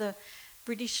one of the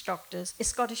British doctors, a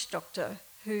Scottish doctor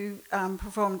who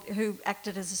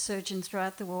acted as a surgeon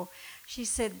throughout the war, she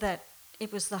said that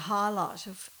it was the highlight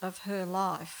of her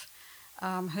life,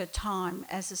 her time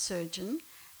as a surgeon.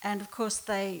 And of course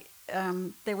there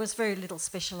was very little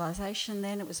specialisation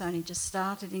then. It was only just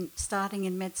starting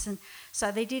in medicine.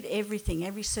 So they did everything,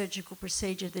 every surgical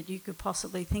procedure that you could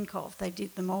possibly think of. They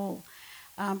did them all.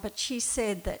 But she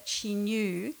said that she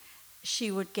knew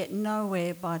she would get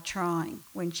nowhere by trying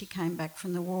when she came back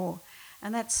from the war.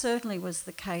 And that certainly was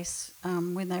the case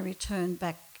when they returned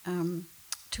back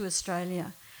to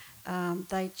Australia.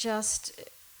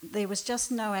 There was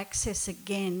just no access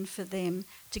again for them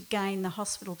to gain the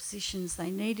hospital positions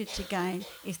they needed to gain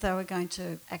if they were going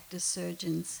to act as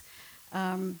surgeons.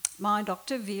 My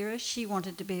doctor, Vera, she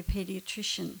wanted to be a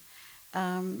paediatrician,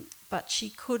 but she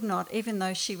could not, even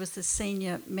though she was the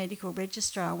senior medical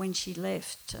registrar when she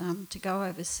left to go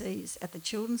overseas at the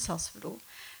Children's Hospital.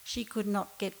 She could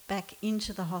not get back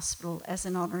into the hospital as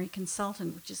an honorary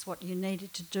consultant, which is what you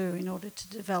needed to do in order to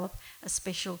develop a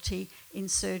specialty in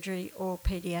surgery or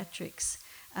paediatrics.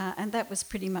 And that was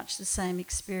pretty much the same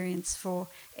experience for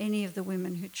any of the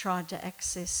women who tried to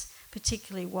access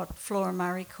particularly what Flora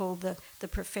Murray called the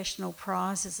professional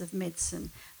prizes of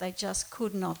medicine. They just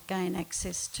could not gain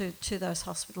access to those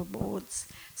hospital boards.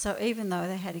 So even though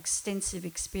they had extensive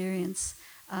experience,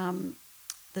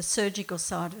 the surgical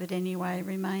side of it anyway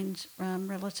remained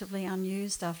relatively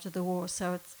unused after the war.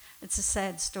 So it's a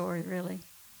sad story, really.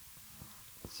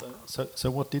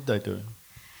 So what did they do?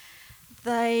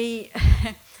 They,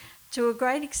 to a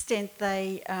great extent,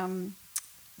 they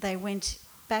went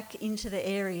back into the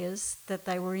areas that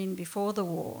they were in before the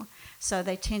war. So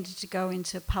they tended to go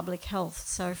into public health.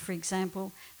 So, for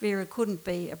example, Vera couldn't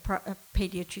be a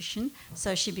paediatrician,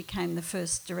 so she became the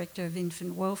first director of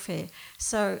infant welfare.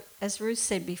 So, as Ruth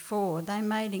said before, they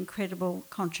made incredible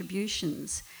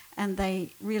contributions, and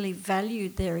they really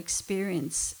valued their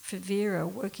experience. For Vera,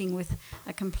 working with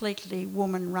a completely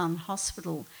woman-run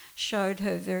hospital showed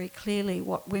her very clearly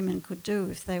what women could do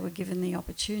if they were given the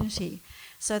opportunity.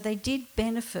 So they did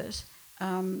benefit,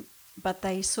 but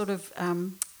they sort of,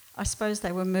 I suppose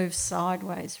they were moved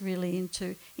sideways really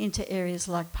into areas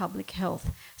like public health.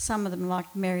 Some of them,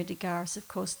 like Mary de Garis, of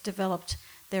course, developed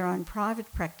their own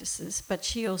private practices, but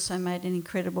she also made an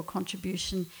incredible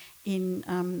contribution in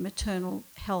maternal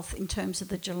health in terms of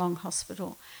the Geelong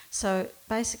Hospital. So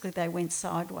basically they went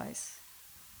sideways.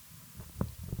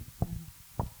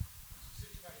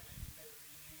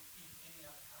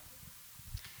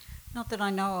 Not that I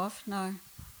know of, no.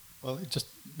 Well, just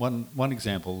one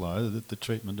example though, the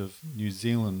treatment of New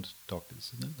Zealand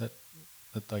doctors, isn't it?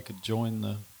 That they could join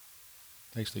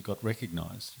they actually got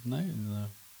recognised, didn't they?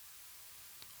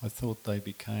 I thought they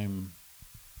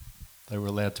were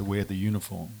allowed to wear the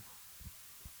uniform.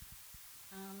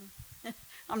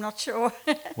 I'm not sure.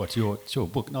 What's your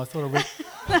book? No, I thought I read.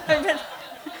 No,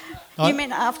 but you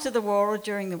mean after the war or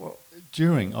during the war?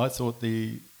 During, I thought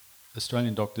the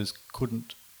Australian doctors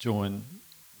couldn't join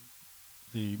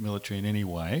the military in any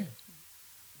way,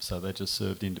 so they just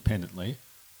served independently.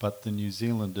 But the New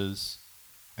Zealanders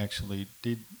actually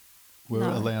were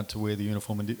allowed to wear the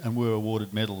uniform and were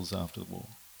awarded medals after the war.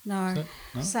 No,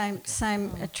 same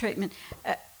treatment.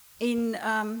 In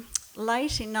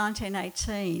late in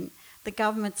 1918, the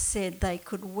government said they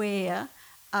could wear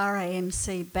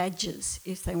RAMC badges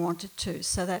if they wanted to.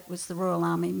 So that was the Royal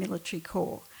Army Military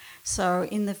Corps. So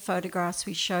in the photographs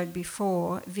we showed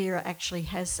before, Vera actually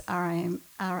has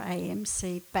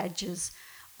RAMC badges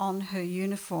on her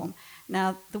uniform.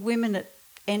 Now, the women at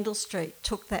Endell Street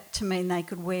took that to mean they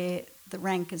could wear the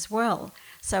rank as well.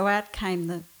 So out came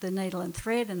the needle and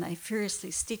thread, and they furiously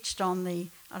stitched on the,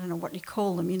 I don't know what you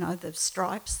call them, the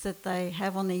stripes that they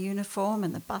have on their uniform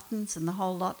and the buttons and the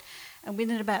whole lot. And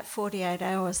within about 48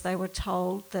 hours, they were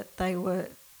told that they were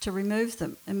to remove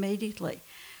them immediately.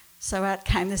 So out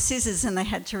came the scissors and they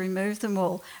had to remove them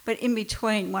all. But in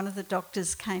between, one of the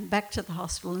doctors came back to the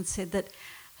hospital and said that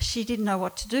she didn't know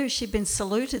what to do. She'd been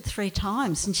saluted 3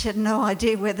 times and she had no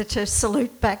idea whether to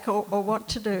salute back or what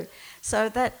to do. So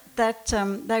that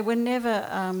they were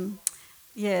never,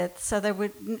 so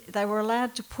they were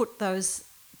allowed to put those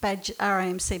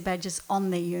RAMC badges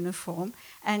on their uniform.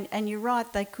 And you're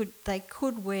right, they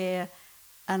could wear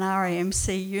an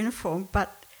RAMC uniform,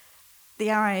 but the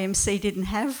RAMC didn't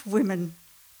have women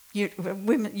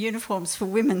uniforms for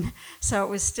women, so it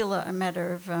was still a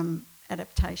matter of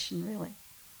adaptation, really.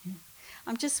 Yeah.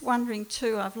 I'm just wondering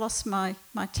too, I've lost my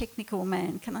technical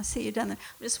man. Can I see you down there?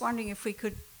 I'm just wondering if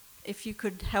you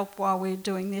could help while we're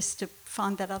doing this to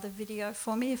find that other video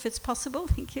for me, if it's possible.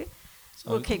 Thank you. So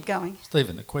we'll keep going.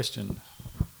 Stephen, a question.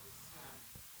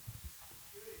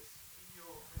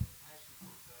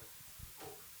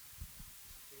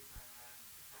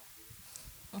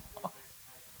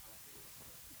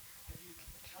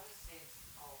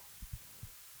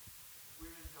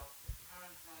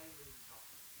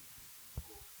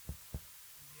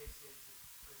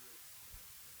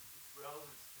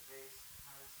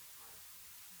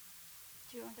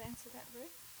 Do you want to answer that, Ruth?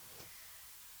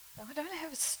 I don't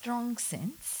have a strong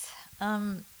sense,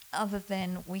 other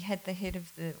than we had the head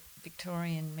of the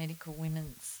Victorian Medical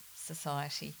Women's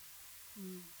Society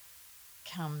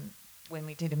come when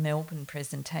we did a Melbourne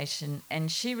presentation, and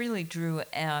she really drew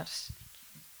out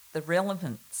the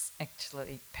relevance,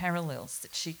 actually, parallels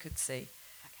that she could see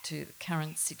to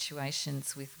current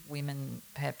situations with women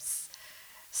perhaps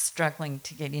struggling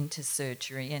to get into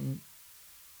surgery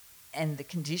and the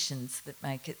conditions that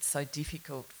make it so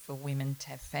difficult for women to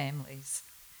have families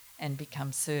and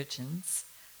become surgeons.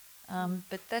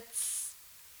 But that's...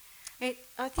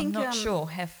 I'm not sure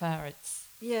how far it's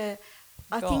gone.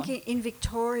 I think in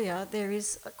Victoria there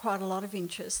is quite a lot of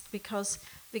interest because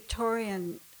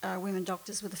Victorian women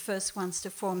doctors were the first ones to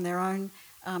form their own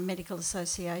medical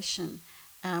association,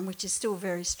 which is still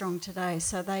very strong today.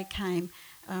 So they came,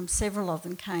 several of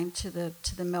them came to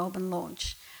the Melbourne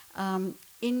launch.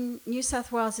 In New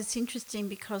South Wales, it's interesting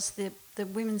because the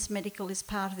women's medical is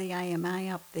part of the AMA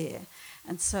up there,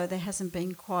 and so there hasn't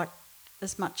been quite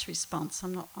as much response.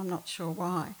 I'm not sure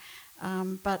why,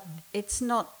 but it's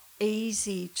not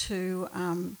easy to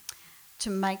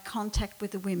make contact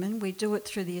with the women. We do it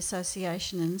through the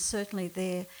association, and certainly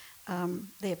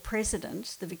their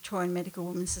president, the Victorian Medical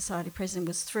Women's Society president,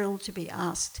 was thrilled to be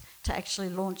asked to actually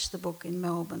launch the book in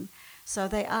Melbourne. So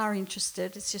they are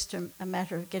interested. It's just a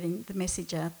matter of getting the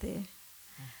message out there.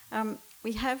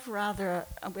 We have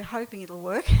we're hoping it'll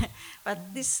work,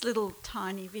 but this little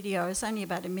tiny video is only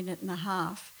about a minute and a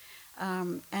half,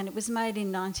 and it was made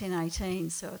in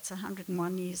 1918, so it's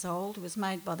 101 years old. It was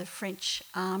made by the French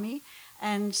Army,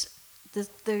 and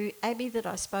the abbey that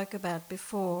I spoke about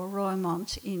before,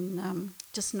 Royaumont, in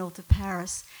just north of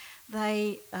Paris,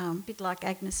 they, a bit like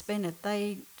Agnes Bennett,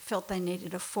 they felt they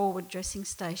needed a forward dressing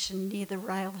station near the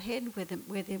railhead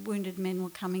where their wounded men were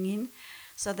coming in.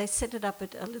 So they set it up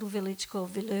at a little village called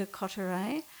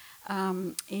Villers-Cotterêts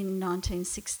in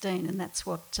 1916, and that's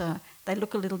what they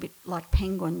look a little bit like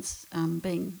penguins,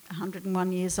 being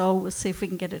 101 years old. We'll see if we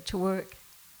can get it to work.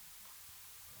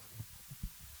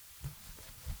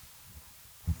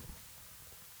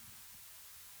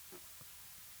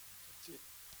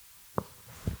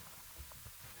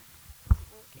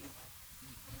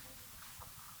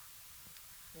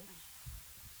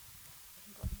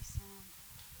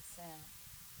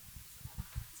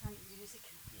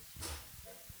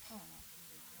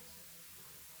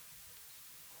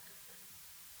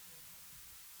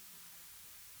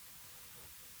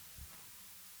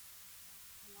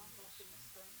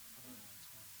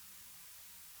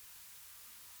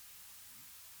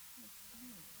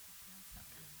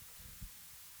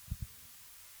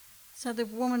 So the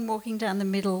woman walking down the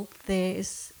middle there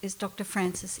is Dr.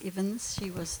 Frances Evans.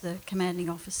 She was the commanding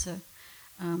officer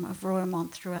of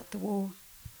Royaumont throughout the war.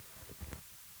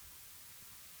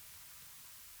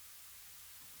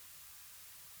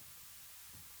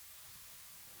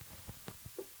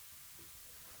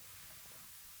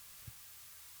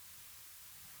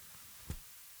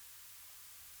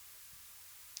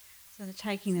 So they're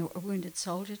taking a wounded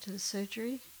soldier to the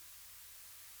surgery.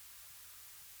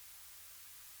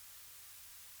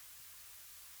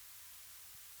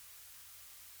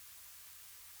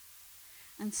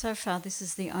 And so far, this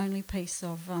is the only piece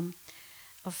of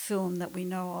film that we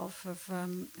know of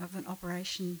an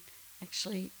operation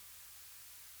actually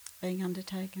being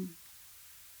undertaken.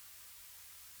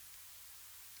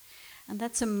 And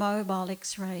that's a mobile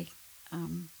X-ray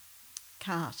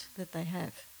cart that they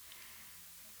have.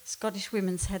 Scottish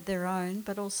Women's had their own,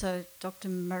 but also Dr.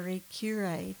 Marie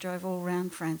Curie drove all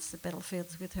around France, the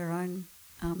battlefields, with her own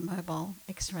mobile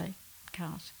X-ray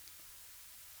cart.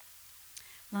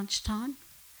 Lunchtime.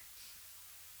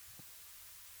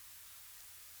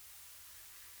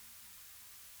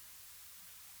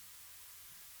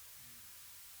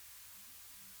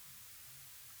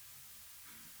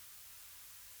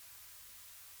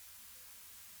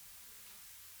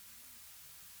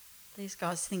 These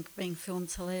guys think being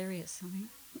filmed's hilarious, I think.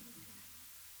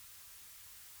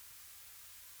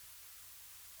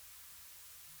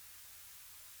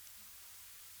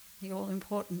 The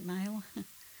all-important male.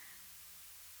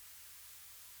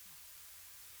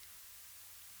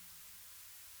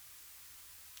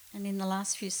 And in the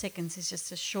last few seconds is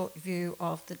just a short view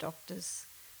of the doctors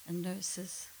and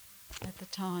nurses at the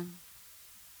time.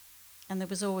 And there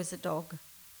was always a dog.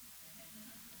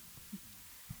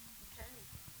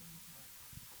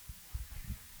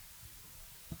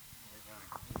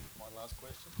 Last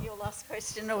question? Your last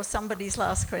question or somebody's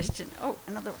last question. Oh,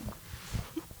 another one.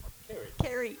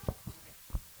 Kerry.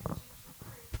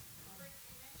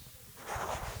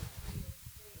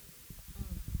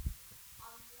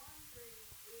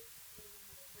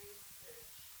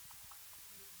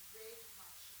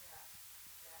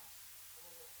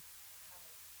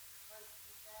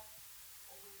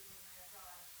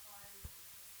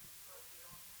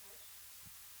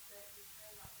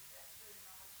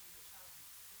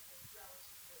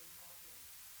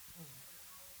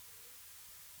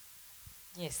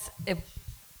 Yes.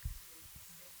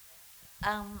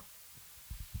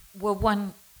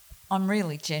 Well, I'm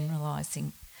really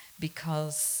generalising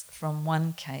because from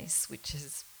one case which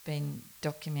has been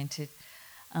documented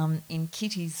in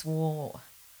Kitty's War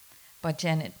by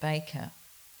Janet Baker,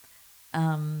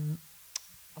 I've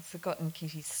forgotten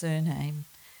Kitty's surname.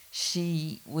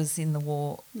 She was in the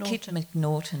war. Norton. Kit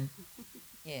McNaughton.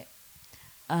 Yeah.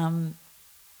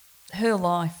 Her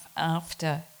life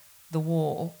after the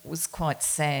war was quite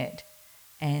sad,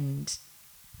 and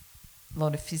a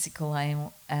lot of physical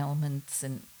ailments,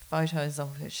 and photos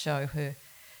of her show her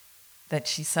that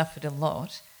she suffered a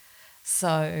lot.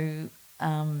 So,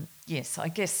 yes, I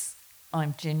guess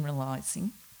I'm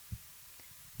generalising.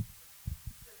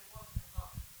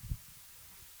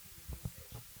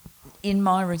 In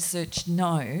my research,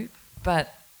 no,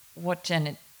 but what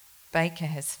Janet Baker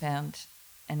has found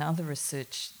and other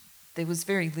research, there was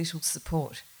very little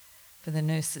support for the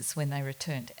nurses when they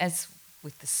returned, as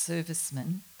with the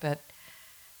servicemen, but,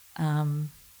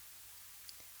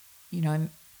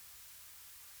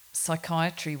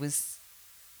 psychiatry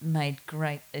made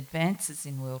great advances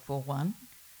in World War I,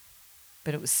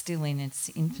 but it was still in its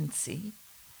infancy.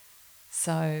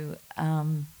 So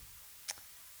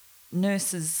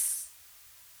nurses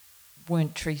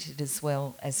weren't treated as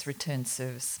well as returned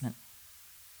servicemen,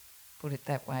 put it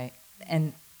that way.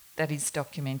 And that is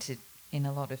documented in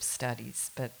a lot of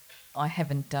studies, but I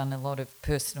haven't done a lot of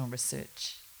personal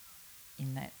research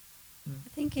in that. I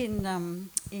think in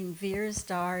Vera's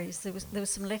diaries there were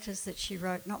some letters that she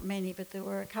wrote, not many, but there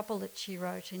were a couple that she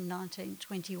wrote in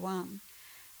 1921,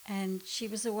 and she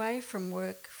was away from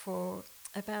work for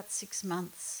about 6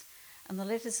 months, and the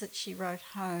letters that she wrote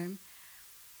home,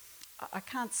 I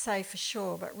can't say for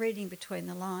sure, but reading between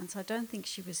the lines, I don't think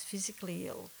she was physically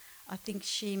ill. I think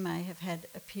she may have had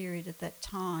a period at that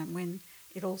time when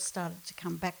it all started to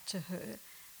come back to her,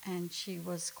 and she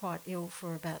was quite ill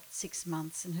for about 6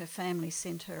 months, and her family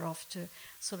sent her off to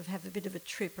sort of have a bit of a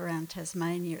trip around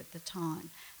Tasmania at the time.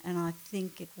 And I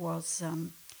think it was,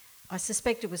 I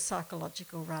suspect it was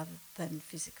psychological rather than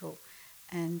physical.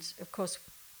 And of course,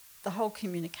 the whole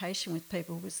communication with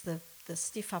people was the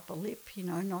stiff upper lip,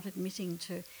 not admitting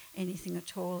to anything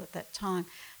at all at that time.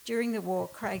 During the war,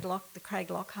 the Craig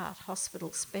Lockhart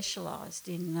Hospital specialised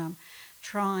in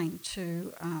trying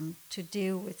to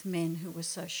deal with men who were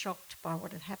so shocked by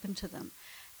what had happened to them,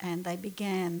 and they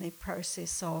began the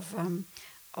process of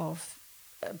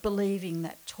believing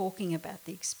that talking about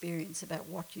the experience, about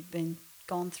what you'd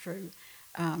gone through,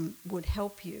 would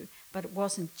help you, but it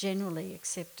wasn't generally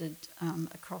accepted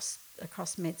across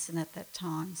medicine at that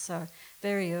time. So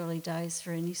very early days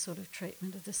for any sort of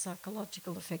treatment of the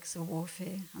psychological effects of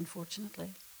warfare,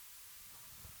 unfortunately.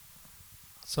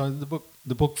 So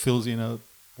the book fills in a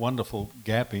wonderful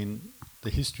gap in the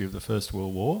history of the First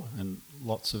World War, and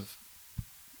lots of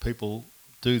people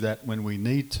do that when we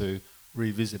need to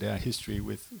revisit our history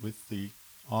with the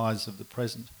eyes of the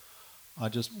present. I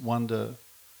just wonder,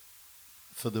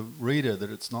 for the reader, that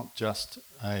it's not just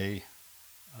an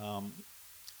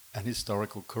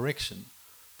historical correction,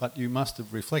 but you must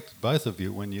have reflected, both of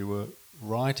you, when you were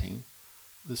writing,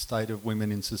 the state of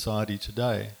women in society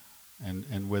today,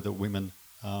 and whether women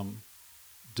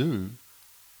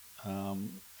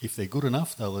if they're good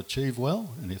enough, they'll achieve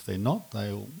well, and if they're not,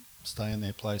 they'll stay in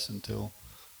their place until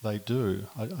they do.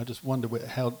 I just wonder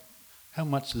how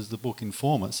much does the book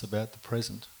inform us about the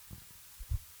present?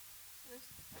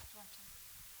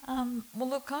 Well,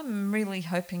 look, I'm really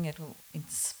hoping it'll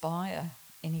inspire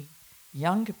any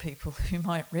younger people who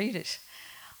might read it.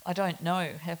 I don't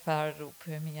know how far it'll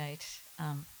permeate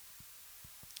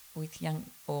with young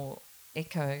or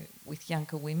echo with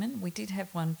younger women. We did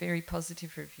have one very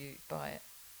positive review by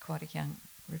quite a young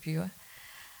reviewer.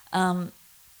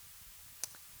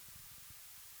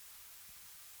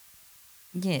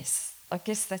 Yes, I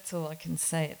guess that's all I can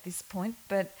say at this point,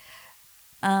 but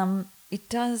it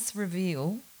does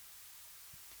reveal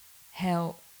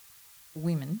how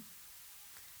women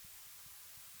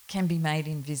can be made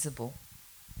invisible,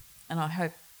 and I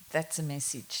hope that's a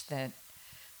message that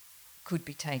could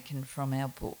be taken from our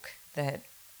book, that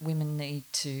women need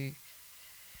to,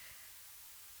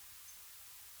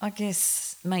 I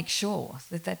guess, make sure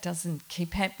that doesn't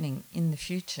keep happening in the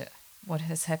future. What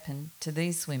has happened to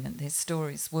these women, their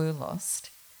stories were lost.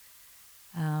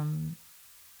 And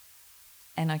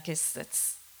I guess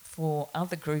that's for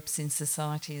other groups in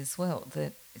society as well,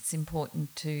 that it's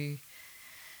important to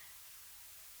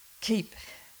keep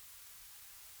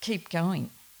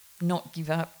going, not give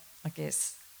up, I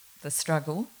guess, the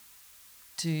struggle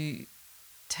to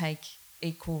take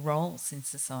equal roles in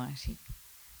society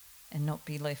and not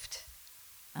be left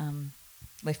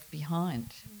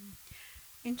behind.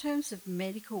 In terms of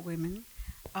medical women,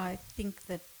 I think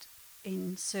that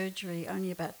in surgery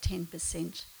only about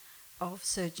 10% of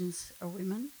surgeons are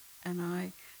women, and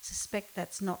I suspect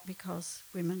that's not because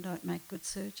women don't make good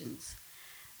surgeons.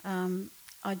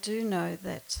 I do know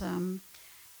that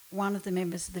one of the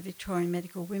members of the Victorian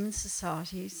Medical Women's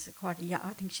Society is quite young,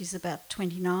 I think she's about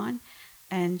 29,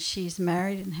 and she's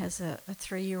married and has a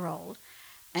 3-year-old.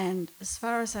 And as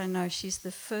far as I know, she's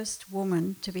the first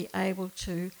woman to be able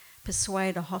to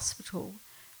persuade a hospital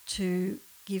to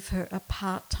give her a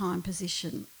part-time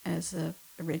position as a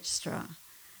registrar.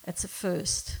 It's a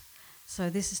first. So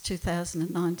this is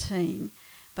 2019,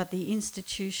 but the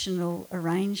institutional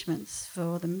arrangements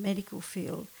for the medical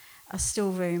field are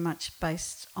still very much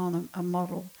based on a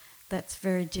model that's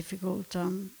very difficult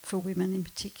for women in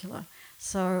particular.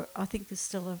 So I think there's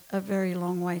still a very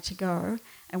long way to go,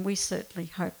 and we certainly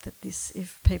hope that this,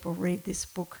 if people read this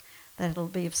book, that it'll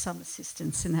be of some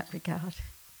assistance in that regard.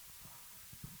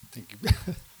 Thank you.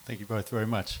 Thank you both very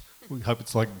much. We hope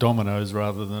it's like dominoes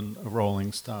rather than a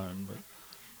rolling stone.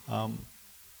 But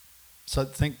so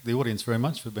thank the audience very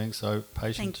much for being so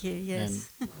patient. Thank you,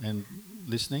 yes. and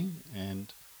listening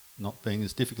and not being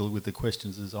as difficult with the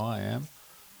questions as I am.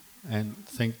 And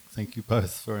thank you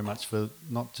both very much for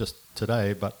not just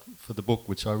today, but for the book,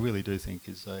 which I really do think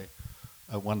is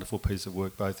a wonderful piece of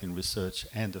work, both in research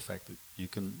and the fact that you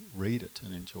can read it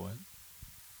and enjoy it.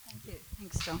 Thank you.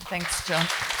 Thanks, John. Thanks, John.